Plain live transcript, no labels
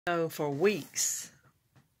So for weeks,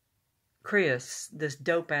 Chris, this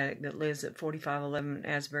dope addict that lives at 4511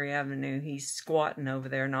 Asbury Avenue, he's squatting over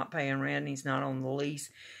there, not paying rent. He's not on the lease.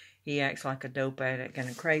 He acts like a dope addict and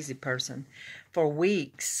a crazy person. For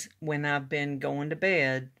weeks, when I've been going to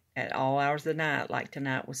bed at all hours of the night, like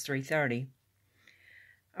tonight was 3:30,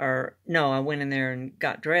 or no, I went in there and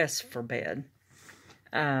got dressed for bed.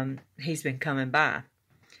 He's been coming by.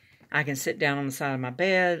 I can sit down on the side of my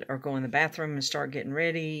bed or go in the bathroom and start getting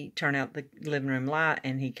ready, turn out the living room light,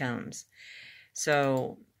 and he comes.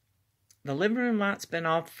 So the living room light's been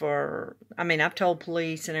off for, I've told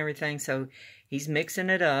police and everything, so he's mixing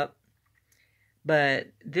it up.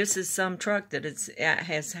 But this is some truck that is at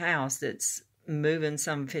his house that's moving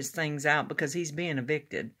some of his things out because he's being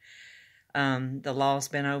evicted. The law's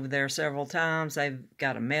been over there several times. They've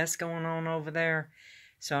got a mess going on over there.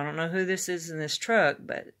 So I don't know who this is in this truck,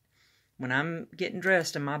 but when I'm getting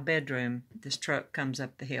dressed in my bedroom, this truck comes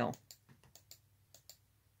up the hill.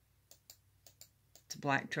 It's a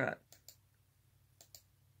black truck.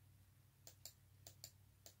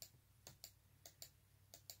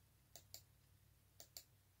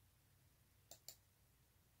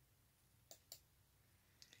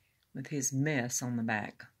 With his mess on the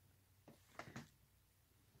back.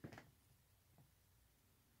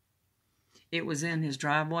 It was in his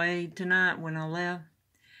driveway tonight when I left.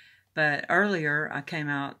 But earlier, I came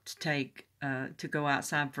out to go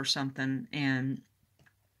outside for something, and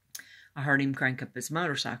I heard him crank up his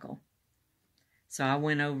motorcycle. So I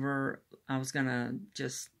went over. I was going to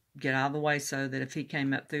just get out of the way so that if he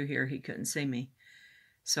came up through here, he couldn't see me.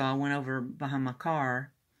 So I went over behind my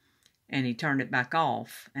car, and he turned it back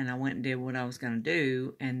off, and I went and did what I was going to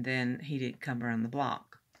do, and then he didn't come around the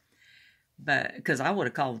block. But because I would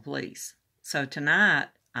have called the police. So tonight,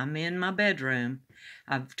 I'm in my bedroom.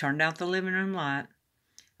 I've turned out the living room light.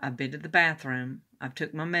 I've been to the bathroom. I've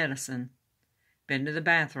took my medicine, been to the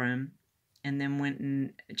bathroom, and then went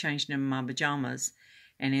and changed into my pajamas.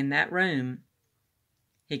 And in that room,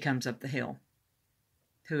 he comes up the hill,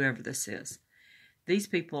 whoever this is. These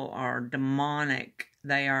people are demonic.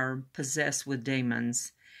 They are possessed with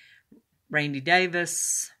demons. Randy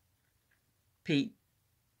Davis, Pete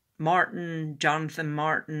Martin, Jonathan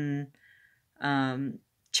Martin,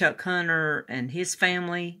 Chuck Hunter and his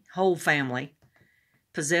family, whole family,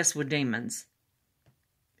 possessed with demons.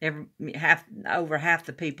 Over half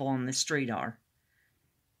the people on this street are.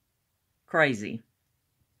 Crazy.